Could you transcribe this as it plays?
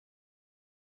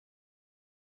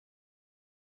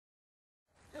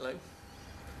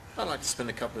I'd like to spend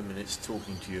a couple of minutes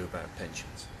talking to you about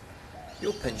pensions.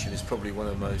 Your pension is probably one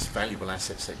of the most valuable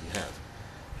assets that you have.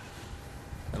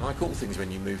 And like all things when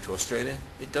you move to Australia,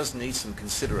 it does need some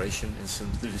consideration and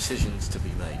some decisions to be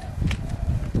made.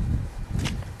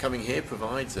 Coming here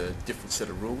provides a different set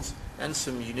of rules and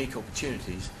some unique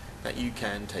opportunities that you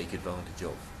can take advantage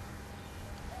of.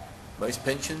 Most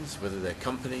pensions, whether they're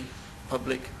company,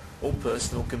 public or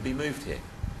personal, can be moved here.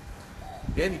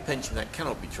 The only pension that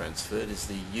cannot be transferred is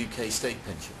the UK state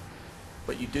pension,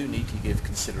 but you do need to give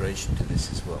consideration to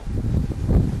this as well.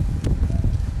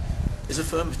 As a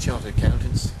firm of chartered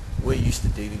accountants, we're used to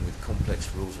dealing with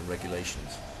complex rules and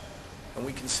regulations, and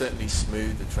we can certainly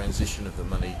smooth the transition of the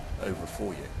money over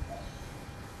for you.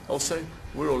 Also,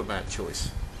 we're all about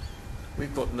choice.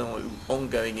 We've got no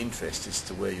ongoing interest as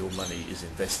to where your money is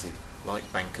invested, like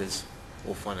bankers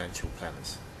or financial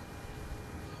planners.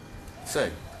 So,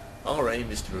 our aim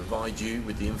is to provide you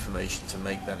with the information to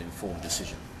make that informed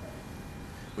decision.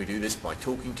 We do this by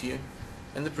talking to you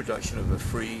and the production of a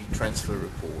free transfer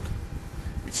report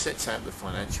which sets out the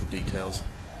financial details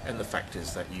and the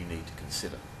factors that you need to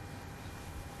consider.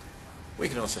 We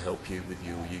can also help you with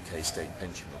your UK state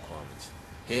pension requirements.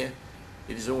 Here,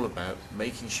 it is all about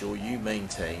making sure you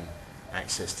maintain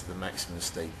access to the maximum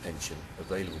state pension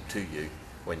available to you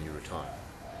when you retire.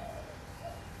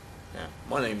 Now,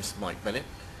 my name is Mike Bennett,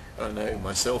 and I know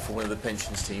myself or one of the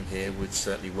pensions team here would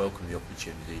certainly welcome the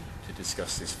opportunity to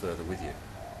discuss this further with you.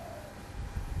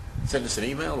 Send us an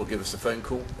email or give us a phone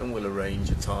call and we'll arrange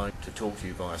a time to talk to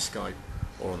you via Skype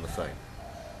or on the phone.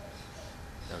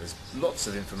 Now, there's lots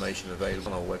of information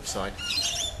available on our website,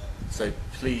 so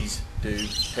please do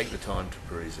take the time to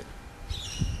peruse it.